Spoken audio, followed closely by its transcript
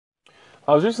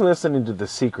I was recently listening to The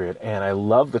Secret, and I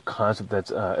love the concept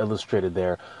that's illustrated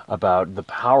there about the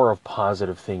power of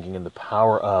positive thinking and the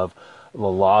power of the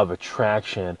law of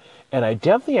attraction. And I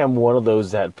definitely am one of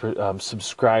those that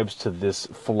subscribes to this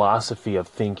philosophy of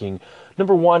thinking.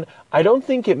 Number one, I don't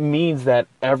think it means that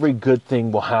every good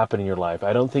thing will happen in your life.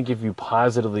 I don't think if you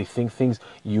positively think things,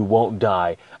 you won't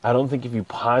die. I don't think if you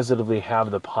positively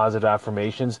have the positive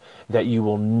affirmations that you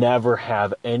will never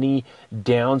have any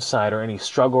downside or any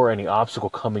struggle or any obstacle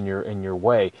come in your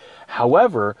way.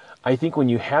 However, I think when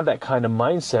you have that kind of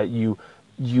mindset, you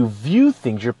view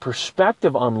things, your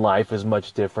perspective on life is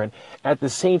much different. At the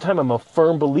same time, I'm a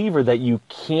firm believer that you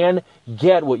can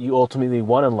get what you ultimately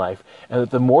want in life. And that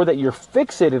the more that you're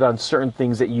fixated on certain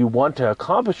things that you want to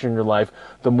accomplish in your life,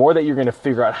 the more that you're going to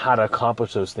figure out how to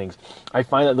accomplish those things. I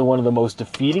find that one of the most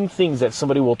defeating things that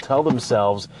somebody will tell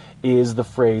themselves is the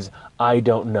phrase, I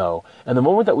don't know. And the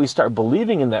moment that we start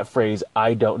believing in that phrase,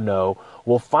 I don't know,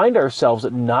 we'll find ourselves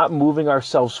not moving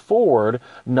ourselves forward,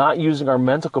 not using our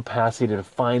mental capacity to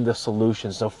find the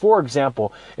solution. So for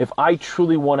example, if I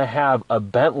truly want to have a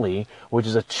Bentley, which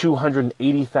is a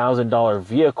 $280,000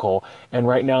 vehicle, and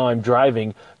right now I'm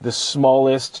driving the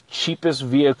smallest, cheapest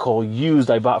vehicle used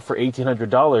I bought for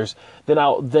 $1,800,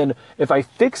 then if I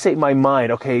fixate my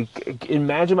mind, okay,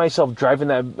 imagine myself driving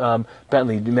that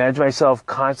Bentley, imagine myself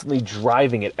constantly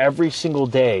driving it every single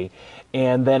day,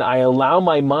 and then I allow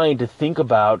my mind to think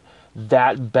about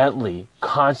that Bentley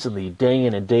constantly, day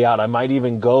in and day out. I might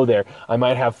even go there. I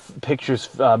might have pictures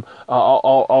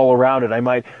all around it. I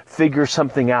might figure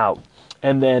something out.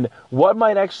 And then what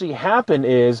might actually happen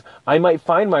is I might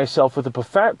find myself with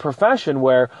a profession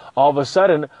where all of a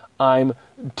sudden I'm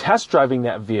test driving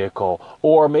that vehicle,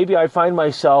 or maybe I find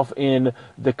myself in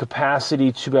the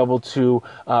capacity to be able to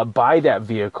buy that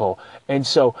vehicle. And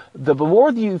so the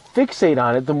more that you fixate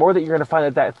on it, the more that you're going to find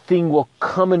that that thing will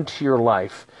come into your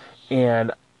life.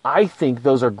 And I think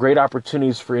those are great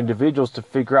opportunities for individuals to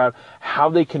figure out how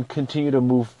they can continue to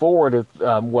move forward with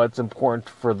what's important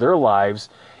for their lives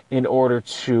in order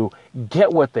to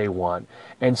get what they want.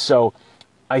 And so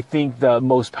I think the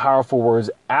most powerful words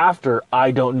after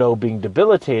I don't know being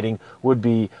debilitating would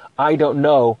be, I don't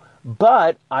know,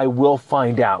 but I will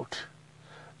find out.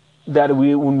 That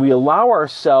when we allow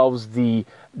ourselves the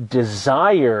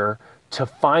desire to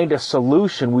find a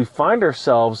solution, we find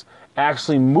ourselves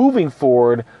actually moving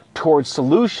forward towards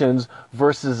solutions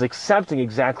versus accepting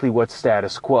exactly what's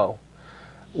status quo.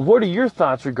 What are your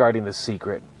thoughts regarding The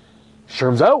Secret?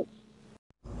 Sherm's out.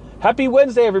 Happy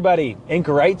Wednesday, everybody.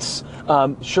 Anchorites.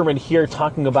 Sherman here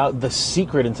talking about The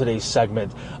Secret in today's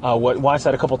segment. Watched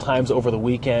that a couple times over the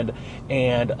weekend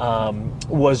and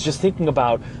was just thinking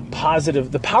about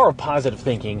the power of positive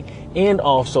thinking and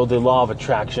also the law of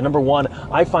attraction. Number one,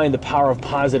 I find the power of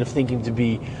positive thinking to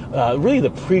be really the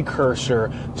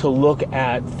precursor to look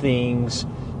at things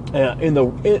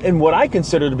in what I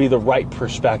consider to be the right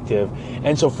perspective.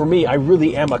 And so for me, I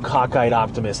really am a cockeyed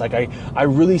optimist. Like I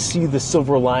really see the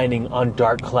silver lining on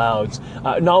dark clouds,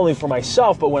 not only for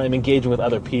myself, but when I'm engaging with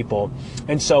other people.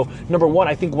 And so number one,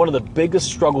 I think one of the biggest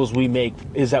struggles we make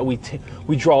is that we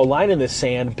draw a line in the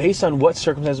sand based on what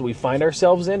circumstances we find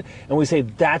ourselves in, and we say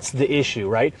that's the issue,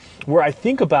 right? Where I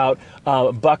think about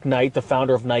Buck Knight, the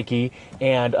founder of Nike,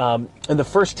 and in the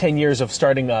first 10 years of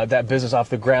starting that business off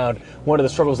the ground, one of the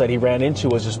struggles that he ran into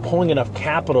was just pulling enough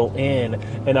capital in,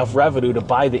 enough revenue to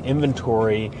buy the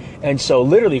inventory. And so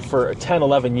literally for 10,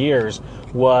 11 years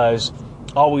was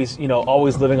always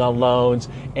living on loans,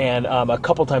 and a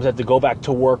couple times had to go back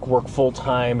to work full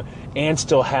time and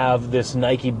still have this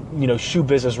Nike, shoe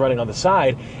business running on the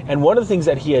side. And one of the things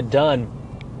that he had done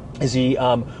is he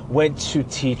went to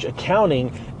teach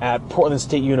accounting at Portland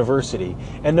State University.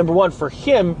 And number one, for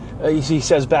him, he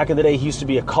says back in the day, he used to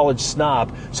be a college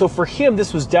snob. So for him,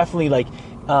 this was definitely like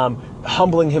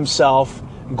humbling himself,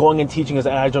 going and teaching as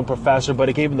an adjunct professor, but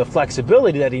it gave him the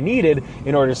flexibility that he needed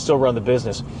in order to still run the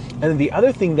business. And then the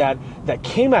other thing that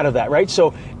came out of that, right?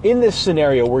 So in this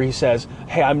scenario where he says,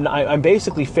 hey, I'm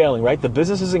basically failing, right? The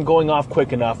business isn't going off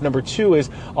quick enough. Number two is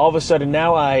all of a sudden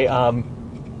now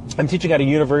I'm teaching at a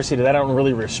university that I don't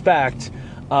really respect.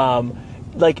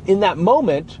 Like in that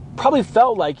moment, probably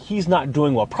felt like he's not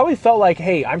doing well. Probably felt like,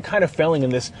 hey, I'm kind of failing in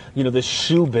this, this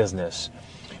shoe business.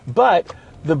 But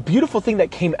the beautiful thing that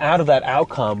came out of that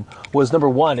outcome was, number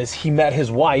one, is he met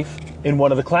his wife in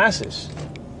one of the classes.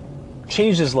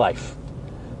 Changed his life.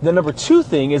 The number two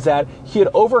thing is that he had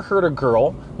overheard a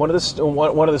girl, one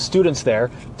of the students there,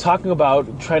 talking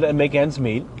about trying to make ends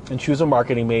meet, and she was a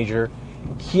marketing major.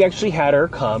 He actually had her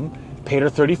come, paid her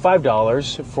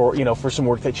 $35 for some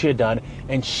work that she had done,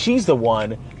 and she's the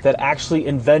one that actually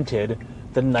invented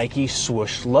the Nike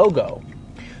swoosh logo.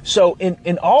 So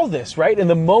in all this, right, in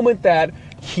the moment that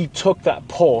he took that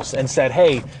pulse and said,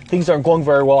 hey, things aren't going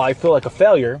very well, I feel like a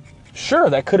failure, sure,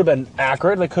 that could have been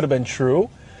accurate, that could have been true.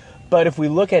 But if we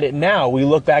look at it now, we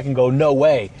look back and go, no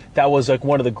way, that was like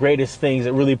one of the greatest things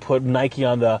that really put Nike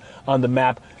on the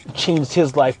map, changed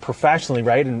his life professionally,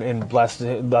 right, and blessed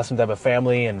him to have a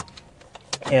family, and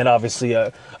obviously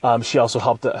she also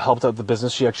helped out the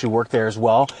business. She actually worked there as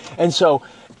well. And so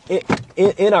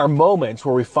in our moments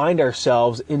where we find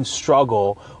ourselves in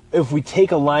struggle, if we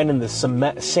take a line in the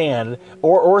sand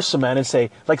or cement and say,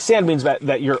 like, sand means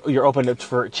that you're open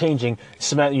for changing,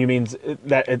 cement means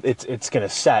that it's going to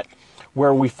set.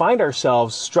 Where we find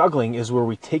ourselves struggling is where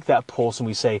we take that pulse and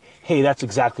we say, hey, that's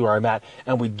exactly where I'm at.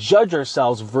 And we judge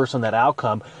ourselves versus on that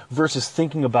outcome versus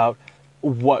thinking about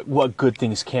what good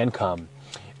things can come.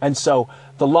 And so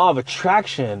the law of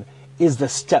attraction is the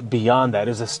step beyond that,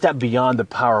 is a step beyond the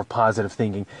power of positive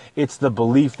thinking. It's the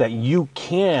belief that you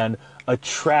can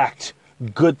attract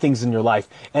good things in your life.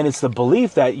 And it's the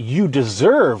belief that you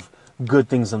deserve good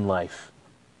things in life.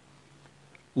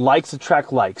 Likes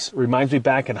attract likes. Reminds me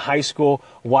back in high school,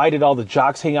 why did all the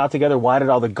jocks hang out together? Why did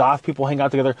all the goth people hang out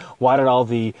together? Why did all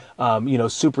the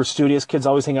super studious kids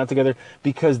always hang out together?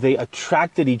 Because they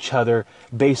attracted each other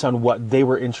based on what they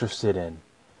were interested in.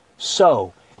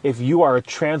 So, if you are a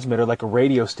transmitter like a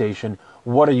radio station,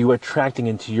 what are you attracting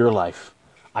into your life?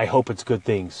 I hope it's good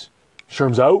things.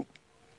 Sherm's out.